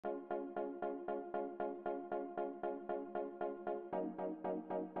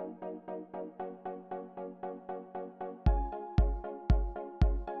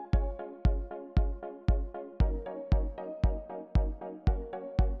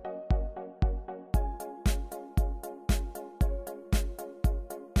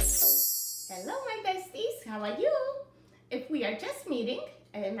Hello my besties, how are you? If we are just meeting,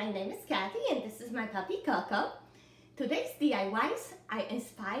 my name is Kathy and this is my puppy Coco. Today's DIYs are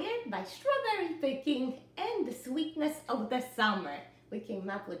inspired by strawberry picking and the sweetness of the summer. We came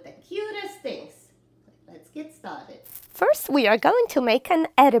up with the cutest things. Let's get started. First, we are going to make an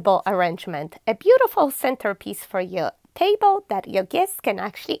edible arrangement, a beautiful centerpiece for your table that your guests can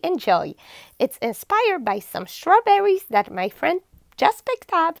actually enjoy. It's inspired by some strawberries that my friend just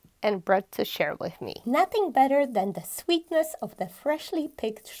picked up and brought to share with me. Nothing better than the sweetness of the freshly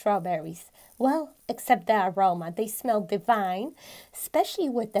picked strawberries. Well, except the aroma. They smell divine, especially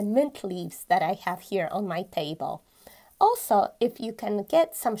with the mint leaves that I have here on my table. Also, if you can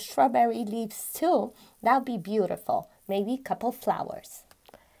get some strawberry leaves too, that'll be beautiful. Maybe a couple flowers.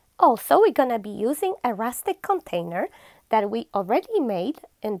 Also, we're gonna be using a rustic container that we already made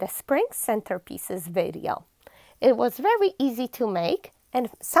in the spring centerpieces video. It was very easy to make, and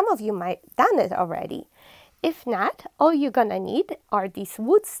some of you might have done it already. If not, all you're gonna need are these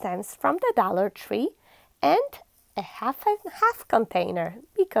wood stems from the Dollar Tree and a half and half container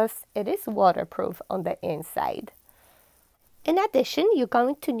because it is waterproof on the inside. In addition, you're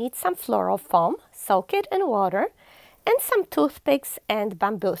going to need some floral foam, soak it in water, and some toothpicks and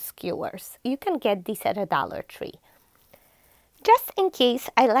bamboo skewers. You can get these at a Dollar Tree. Just in case,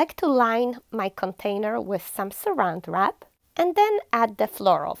 I like to line my container with some saran wrap and then add the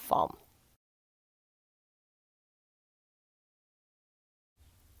floral foam.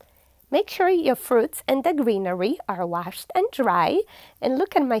 Make sure your fruits and the greenery are washed and dry. And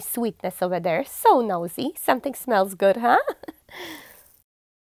look at my sweetness over there, so nosy. Something smells good, huh?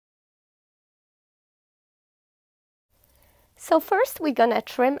 So first we're gonna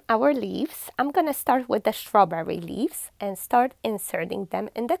trim our leaves. I'm gonna start with the strawberry leaves and start inserting them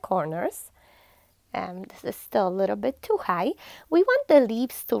in the corners. This is still a little bit too high. We want the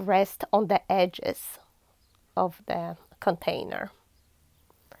leaves to rest on the edges of the container.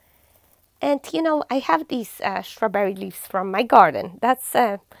 And you know, I have these strawberry leaves from my garden. That's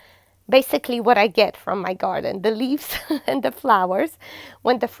basically what I get from my garden, the leaves and the flowers.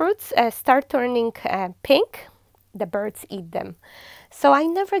 When the fruits start turning pink, the birds eat them. So I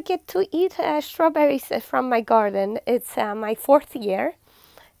never get to eat strawberries from my garden. It's my 4th year.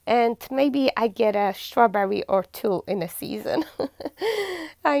 And maybe I get a strawberry or two in a season.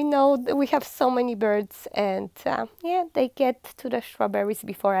 I know that we have so many birds and yeah, they get to the strawberries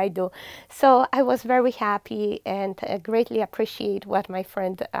before I do. So I was very happy and greatly appreciate what my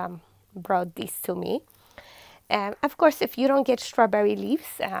friend brought these to me. Of course, if you don't get strawberry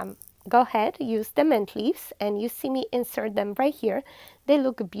leaves, go ahead, use the mint leaves, and you see me insert them right here. They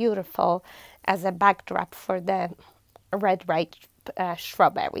look beautiful as a backdrop for the red ripe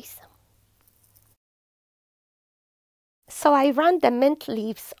strawberries. So I run the mint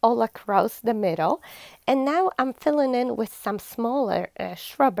leaves all across the middle, and now I'm filling in with some smaller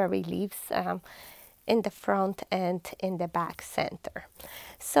strawberry leaves in the front and in the back center.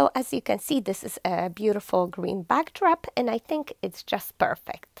 So as you can see, this is a beautiful green backdrop, and I think it's just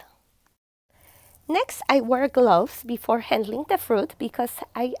perfect. Next, I wear gloves before handling the fruit because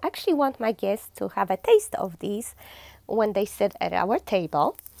I actually want my guests to have a taste of these when they sit at our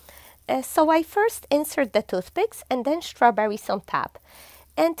table. So I first insert the toothpicks and then strawberries on top.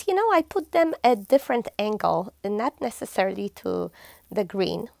 And you know, I put them at different angle, not necessarily to the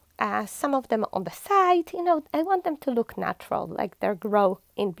green. Some of them on the side, you know, I want them to look natural, like they grow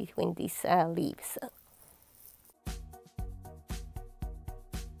in between these leaves.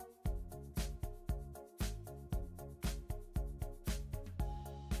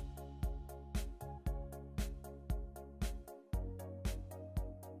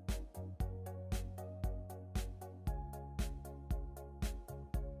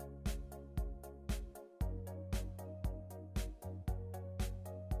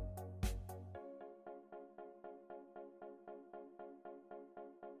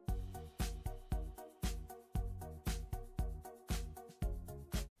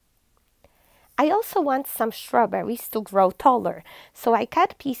 I also want some strawberries to grow taller, so I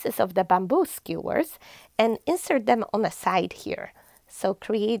cut pieces of the bamboo skewers and insert them on the side here, so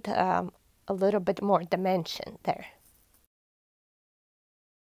create a little bit more dimension there.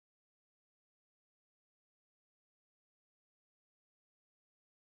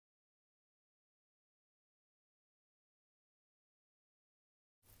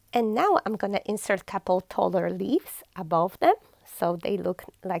 And now I'm going to insert a couple taller leaves above them, so they look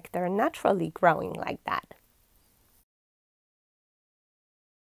like they're naturally growing like that.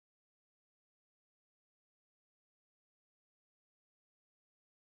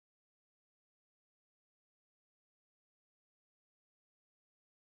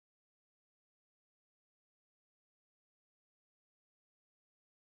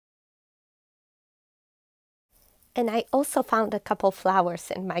 And I also found a couple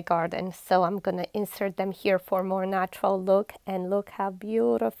flowers in my garden, so I'm gonna insert them here for more natural look. And look how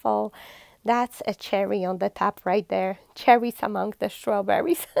beautiful. That's a cherry on the top right there. Cherries among the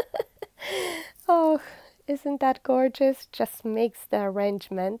strawberries. Oh, isn't that gorgeous? Just makes the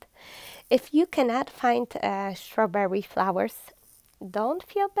arrangement. If you cannot find strawberry flowers, don't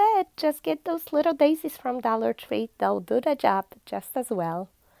feel bad. Just get those little daisies from Dollar Tree. They'll do the job just as well.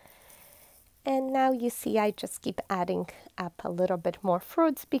 And now you see I just keep adding up a little bit more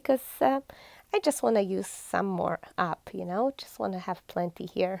fruits because I just want to use some more up, you know, just want to have plenty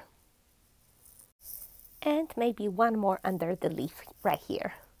here. And maybe one more under the leaf right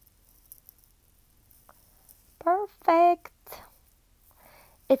here. Perfect.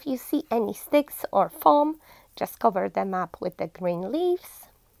 If you see any sticks or foam, just cover them up with the green leaves.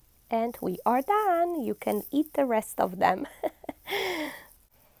 And we are done. You can eat the rest of them.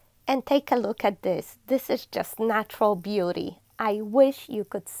 And take a look at this. This is just natural beauty. I wish you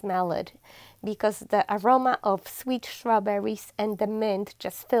could smell it because the aroma of sweet strawberries and the mint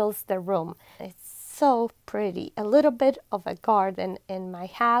just fills the room. It's so pretty. A little bit of a garden in my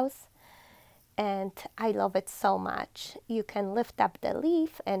house, and I love it so much. You can lift up the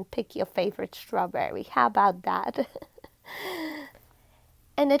leaf and pick your favorite strawberry. How about that?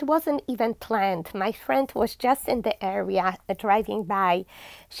 And it wasn't even planned. My friend was just in the area driving by.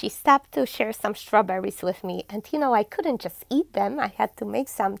 She stopped to share some strawberries with me. And you know, I couldn't just eat them. I had to make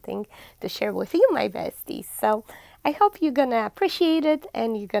something to share with you, my besties. So I hope you're gonna appreciate it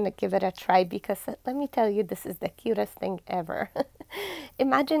and you're gonna give it a try because let me tell you, this is the cutest thing ever.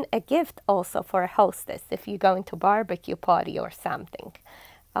 Imagine a gift also for a hostess if you go into a barbecue party or something.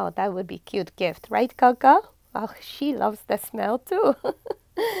 Oh, that would be a cute gift, right, Coco? Oh, she loves the smell too.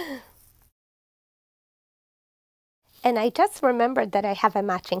 And I just remembered that I have a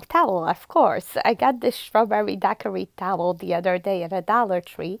matching towel, of course. I got this strawberry daiquiri towel the other day at a Dollar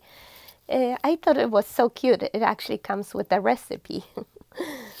Tree. I thought it was so cute. It actually comes with a recipe.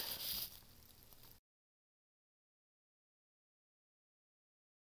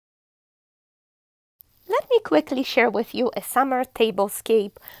 Let me quickly share with you a summer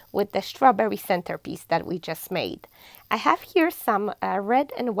tablescape with the strawberry centerpiece that we just made. I have here some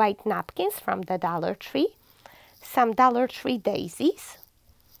red and white napkins from the Dollar Tree, some Dollar Tree daisies,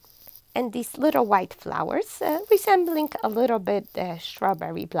 and these little white flowers resembling a little bit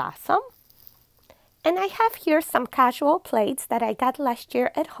strawberry blossom. And I have here some casual plates that I got last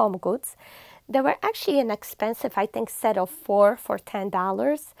year at Home Goods. They were actually an expensive, I think, set of 4 for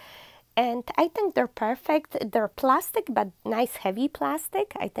 $10. And I think they're perfect. They're plastic, but nice heavy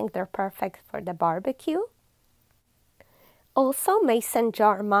plastic. I think they're perfect for the barbecue. Also, mason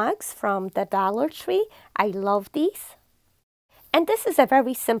jar mugs from the Dollar Tree. I love these. And this is a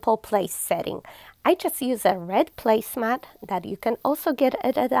very simple place setting. I just use a red placemat that you can also get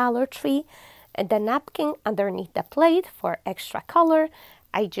at a Dollar Tree. And the napkin underneath the plate for extra color.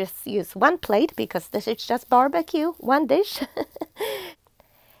 I just use one plate because this is just barbecue, one dish.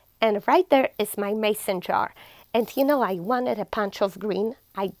 And right there is my mason jar. And you know, I wanted a punch of green.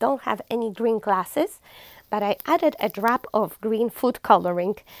 I don't have any green glasses, but I added a drop of green food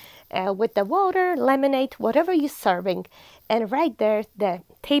coloring with the water, lemonade, whatever you're serving. And right there, the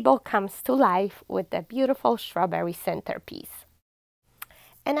table comes to life with the beautiful strawberry centerpiece.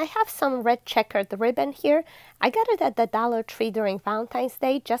 And I have some red checkered ribbon here. I got it at the Dollar Tree during Valentine's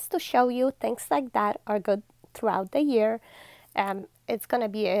Day just to show you things like that are good throughout the year. It's going to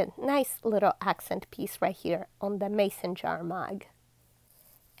be a nice little accent piece right here on the mason jar mug.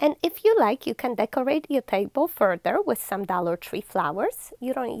 And if you like, you can decorate your table further with some Dollar Tree flowers.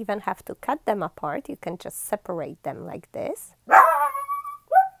 You don't even have to cut them apart. You can just separate them like this.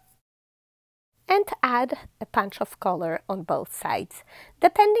 And add a punch of color on both sides.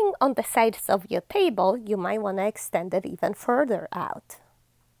 Depending on the size of your table, you might want to extend it even further out.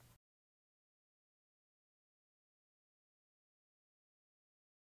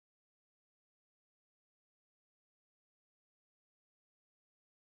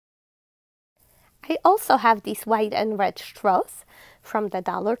 I also have these white and red straws from the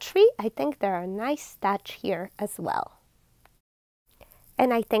Dollar Tree. I think they're a nice touch here as well.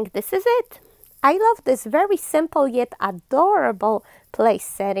 And I think this is it. I love this very simple yet adorable place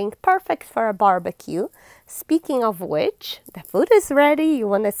setting, perfect for a barbecue. Speaking of which, the food is ready. You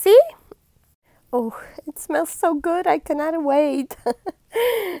want to see? Oh, it smells so good. I cannot wait.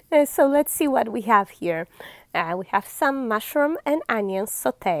 So let's see what we have here. We have some mushroom and onion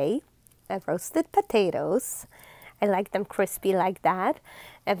sauté, roasted potatoes. I like them crispy like that.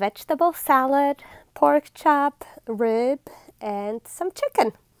 A vegetable salad, pork chop, rib, and some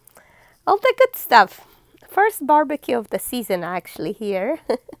chicken. All the good stuff first barbecue of the season actually here.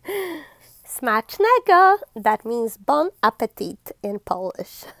 Smacznego, that means bon appetit in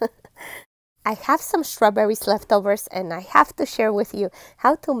Polish. I have some strawberries leftovers and I have to share with you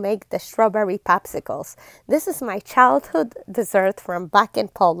how to make the strawberry popsicles. This is my childhood dessert from back in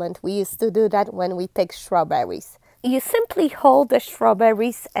Poland. We used to do that when we picked strawberries. You simply hold the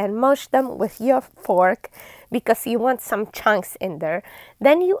strawberries and mush them with your fork because you want some chunks in there.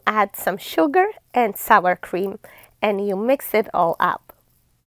 Then you add some sugar and sour cream and you mix it all up.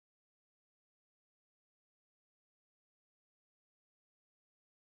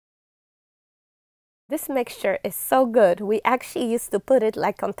 This mixture is so good. We actually used to put it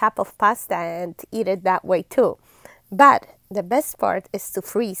like on top of pasta and eat it that way too. But the best part is to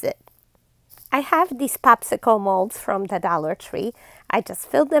freeze it. I have these popsicle molds from the Dollar Tree. I just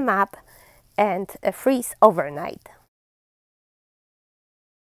fill them up and freeze overnight.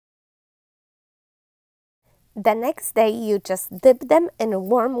 The next day you just dip them in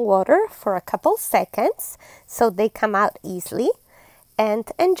warm water for a couple seconds so they come out easily.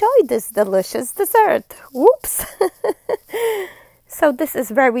 And enjoy this delicious dessert. Whoops! So this is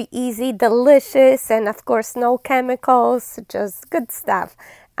very easy, delicious, and of course no chemicals, just good stuff.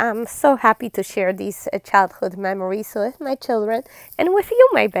 I'm so happy to share these childhood memories with my children and with you,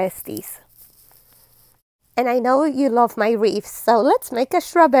 my besties. And I know you love my wreaths, so let's make a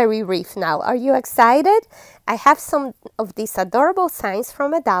strawberry wreath now. Are you excited? I have some of these adorable signs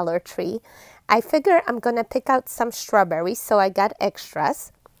from a Dollar Tree. I figure I'm gonna pick out some strawberries, so I got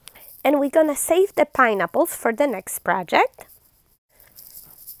extras. And we're gonna save the pineapples for the next project.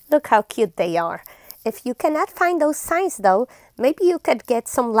 Look how cute they are. If you cannot find those signs though, maybe you could get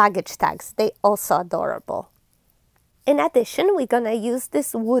some luggage tags. They're also adorable. In addition, we're gonna use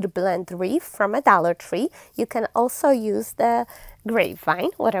this wood blend wreath from a Dollar Tree. You can also use the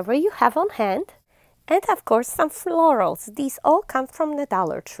grapevine, whatever you have on hand. And of course some florals. These all come from the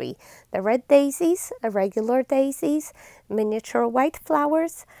Dollar Tree. The red daisies, regular daisies, miniature white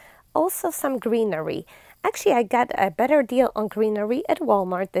flowers, also some greenery. Actually, I got a better deal on greenery at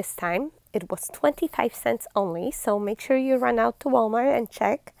Walmart this time. It was 25 cents only, so make sure you run out to Walmart and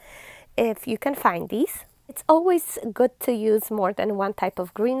check if you can find these. It's always good to use more than one type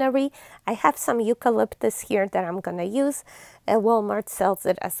of greenery. I have some eucalyptus here that I'm gonna use. Walmart sells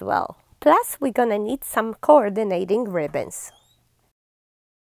it as well. Plus, we're gonna need some coordinating ribbons.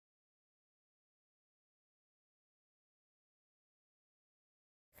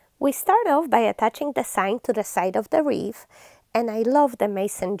 We start off by attaching the sign to the side of the wreath, and I love the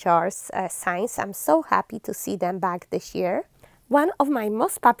mason jars signs. I'm so happy to see them back this year. One of my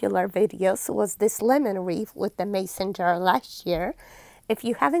most popular videos was this lemon wreath with the mason jar last year. If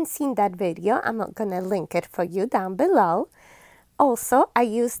you haven't seen that video, I'm gonna link it for you down below. Also, I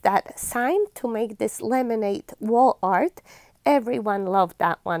used that sign to make this lemonade wall art. Everyone loved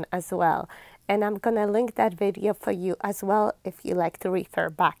that one as well. And I'm gonna link that video for you as well if you like to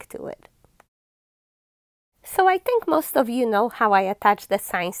refer back to it. So I think most of you know how I attach the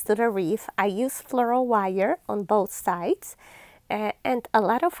signs to the wreath. I use floral wire on both sides and a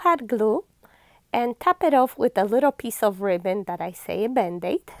lot of hot glue and top it off with a little piece of ribbon that I say a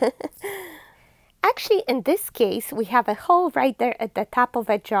band-aid. Actually, in this case, we have a hole right there at the top of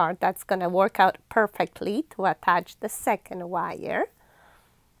a jar that's going to work out perfectly to attach the second wire.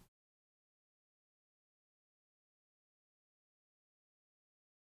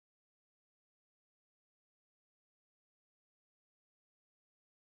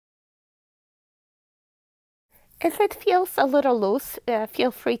 If it feels a little loose, feel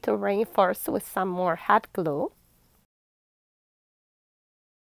free to reinforce with some more hot glue.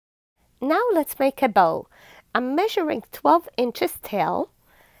 Now let's make a bow. I'm measuring 12 inches tail,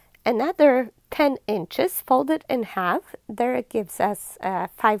 another 10 inches folded in half. There it gives us a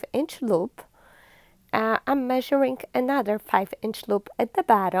 5-inch loop. I'm measuring another 5-inch loop at the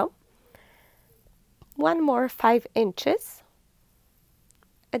bottom. One more 5 inches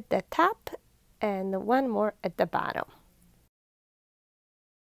at the top and one more at the bottom.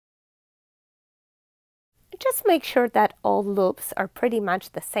 Just make sure that all loops are pretty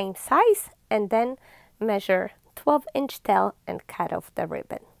much the same size and then measure 12-inch tail and cut off the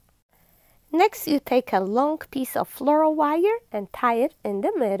ribbon. Next, you take a long piece of floral wire and tie it in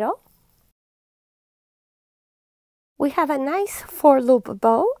the middle. We have a nice 4-loop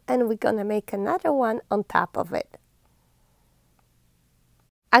bow and we're gonna make another one on top of it.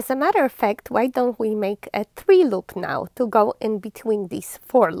 As a matter of fact, why don't we make a 3-loop now to go in between these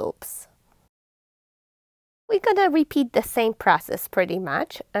 4 loops? We're gonna repeat the same process pretty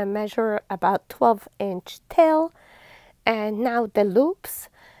much and measure about 12-inch tail, and now the loops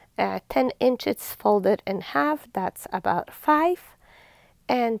 10 inches folded in half, that's about 5.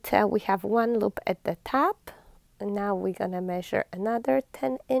 And we have one loop at the top. And now we're going to measure another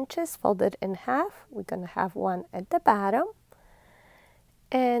 10 inches folded in half. We're going to have one at the bottom.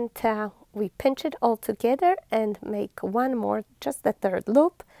 And we pinch it all together and make one more, just the third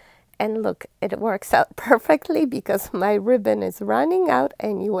loop. And look, it works out perfectly because my ribbon is running out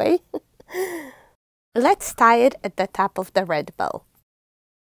anyway. Let's tie it at the top of the red bow.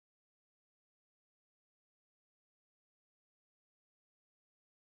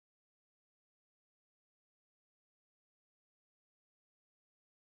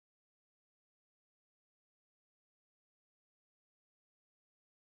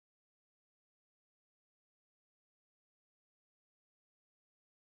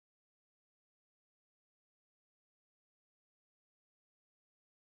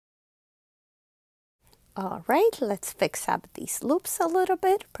 All right, let's fix up these loops a little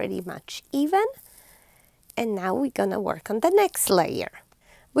bit, pretty much even. And now we're gonna work on the next layer.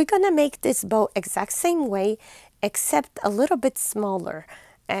 We're gonna make this bow exact same way, except a little bit smaller,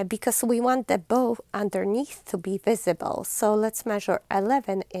 because we want the bow underneath to be visible. So let's measure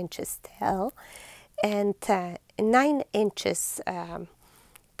 11 inches tail and 9 inches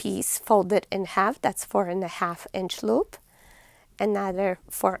piece folded in half. That's 4.5 inch loop. Another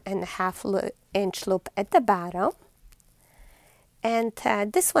 4.5 inch loop at the bottom. And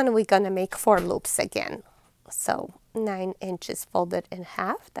this one we're gonna make 4 loops again. So 9 inches folded in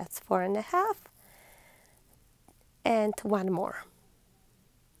half, that's 4.5. And one more.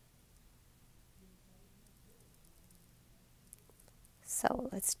 So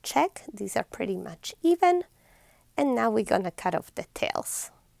let's check, these are pretty much even. And now we're gonna cut off the tails.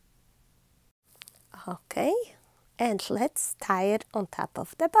 Okay, and let's tie it on top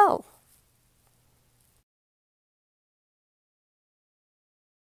of the bow.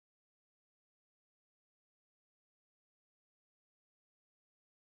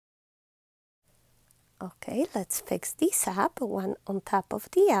 Okay, let's fix these up, one on top of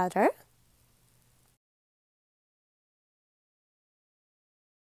the other.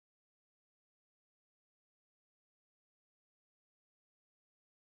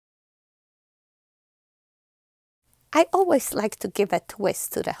 I always like to give a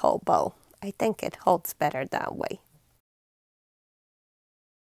twist to the whole bow. I think it holds better that way.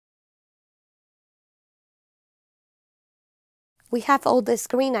 We have all this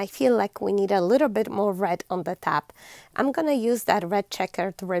green. I feel like we need a little bit more red on the top. I'm gonna use that red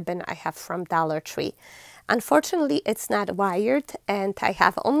checkered ribbon I have from Dollar Tree. Unfortunately, it's not wired and I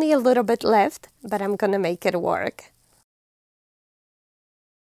have only a little bit left, but I'm gonna make it work.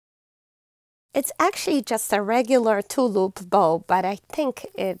 It's actually just a regular 2-loop bow, but I think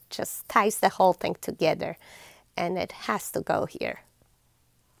it just ties the whole thing together and it has to go here.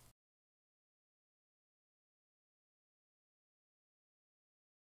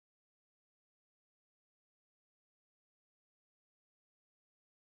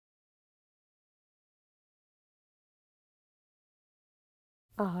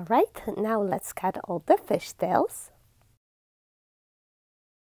 All right, now let's cut all the fishtails.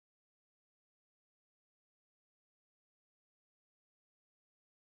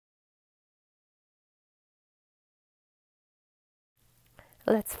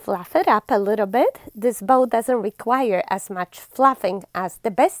 Let's fluff it up a little bit. This bow doesn't require as much fluffing as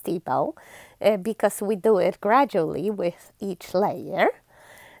the Bestie bow because we do it gradually with each layer.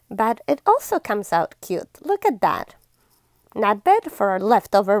 But it also comes out cute. Look at that. Not bad for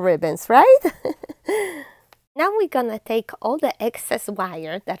leftover ribbons, right? Now we're gonna take all the excess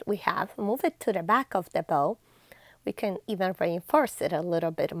wire that we have, move it to the back of the bow. We can even reinforce it a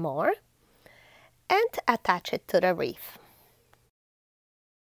little bit more and attach it to the wreath.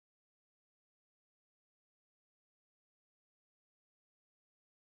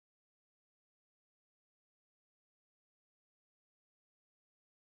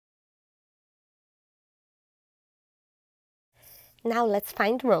 Now let's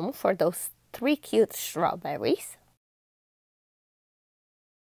find room for those 3 cute strawberries.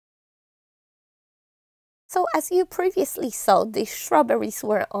 So as you previously saw, these strawberries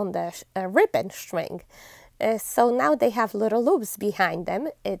were on the ribbon string. So now they have little loops behind them.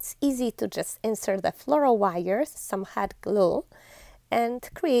 It's easy to just insert the floral wires, some hot glue, and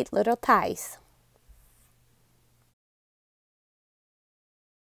create little ties.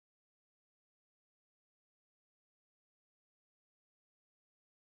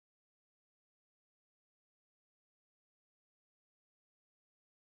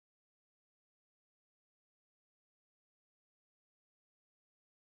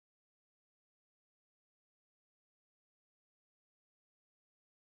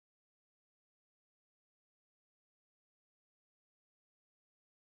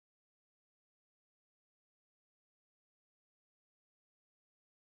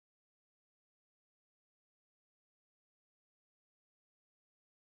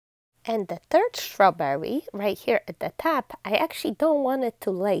 And the third strawberry, right here at the top, I actually don't want it to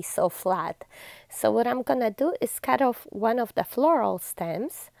lay so flat. So what I'm gonna do is cut off one of the floral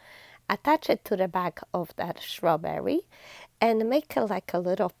stems, attach it to the back of that strawberry, and make it like a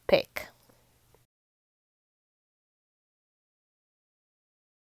little pick.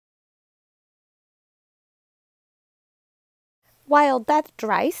 While that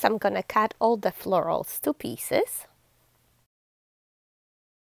dries, I'm gonna cut all the florals to pieces.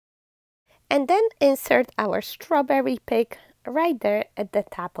 And then insert our strawberry pick right there at the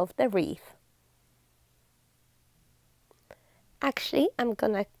top of the wreath. Actually, I'm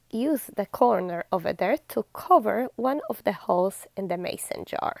gonna use the corner over there to cover one of the holes in the mason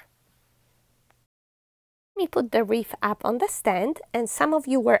jar. Let me put the wreath up on the stand, and some of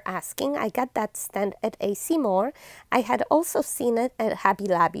you were asking, I got that stand at AC Moore. I had also seen it at Hobby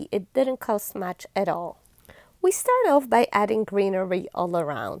Lobby. It didn't cost much at all. We start off by adding greenery all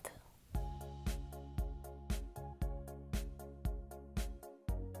around.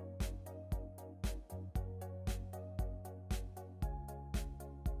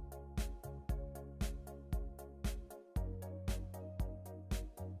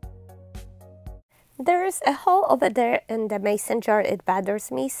 There's a hole over there in the mason jar. It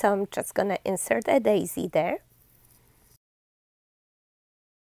bothers me, so I'm just gonna insert a daisy there.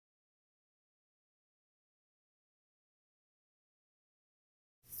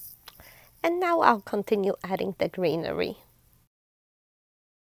 And now I'll continue adding the greenery.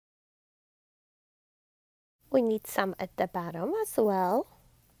 We need some at the bottom as well.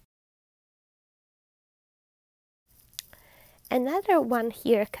 Another one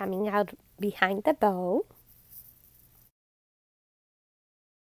here coming out behind the bow.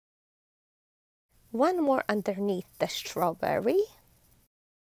 One more underneath the strawberry.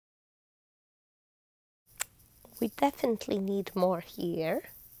 We definitely need more here.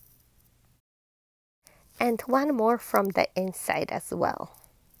 And one more from the inside as well.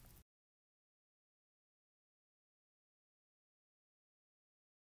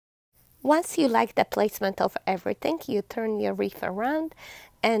 Once you like the placement of everything, you turn your wreath around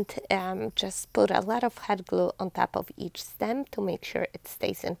and just put a lot of hot glue on top of each stem to make sure it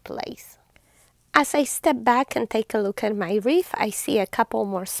stays in place. As I step back and take a look at my wreath, I see a couple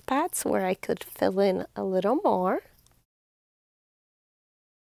more spots where I could fill in a little more.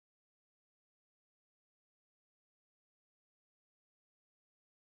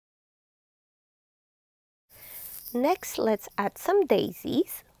 Next, let's add some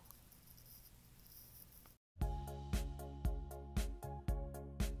daisies.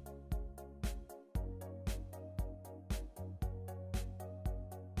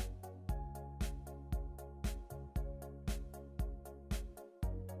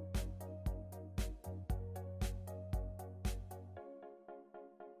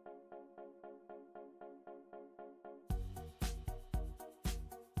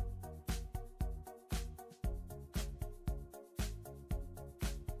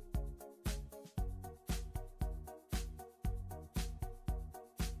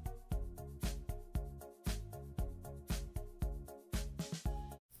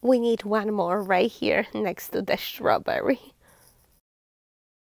 We need one more right here next to the strawberry.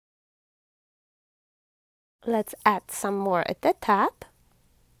 Let's add some more at the top.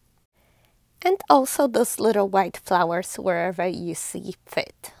 And also those little white flowers wherever you see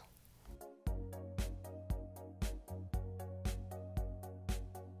fit.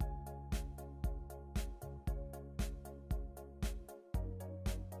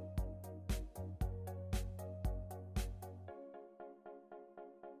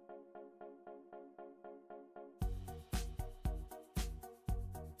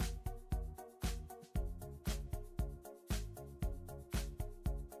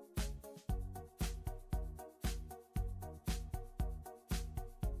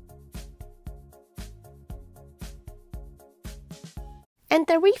 And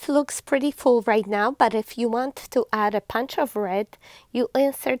the wreath looks pretty full right now, but if you want to add a punch of red, you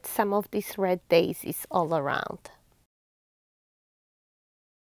insert some of these red daisies all around.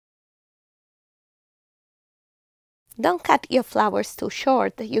 Don't cut your flowers too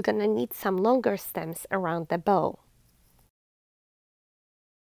short. You're gonna need some longer stems around the bow.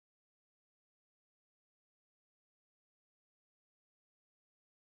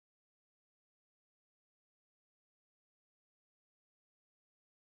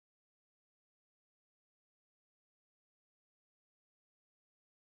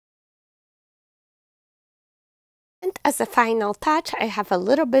 And as a final touch, I have a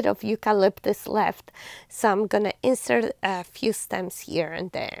little bit of eucalyptus left, so I'm gonna insert a few stems here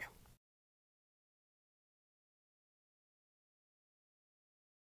and there.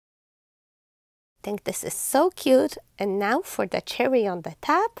 Think this is so cute. And now for the cherry on the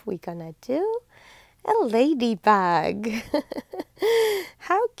top, we're gonna do a ladybug.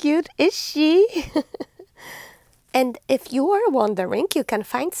 How cute is she? And if you are wondering, you can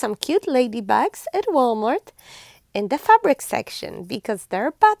find some cute ladybugs at Walmart in the fabric section because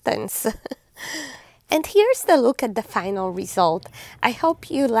they're buttons. And here's the look at the final result. I hope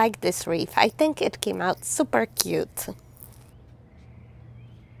you like this wreath. I think it came out super cute.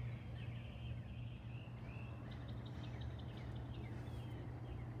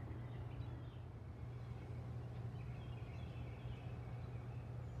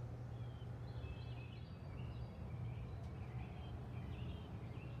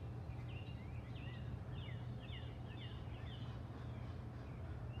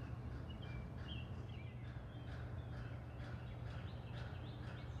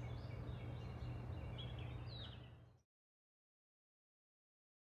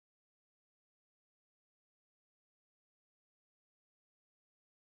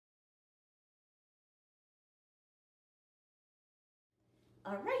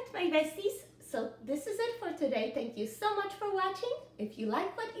 All right, my besties. So this is it for today. Thank you so much for watching. If you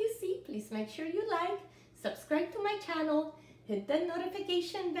like what you see, please make sure you like, subscribe to my channel, hit the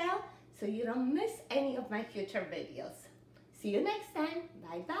notification bell so you don't miss any of my future videos. See you next time.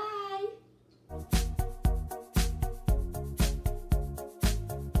 Bye-bye.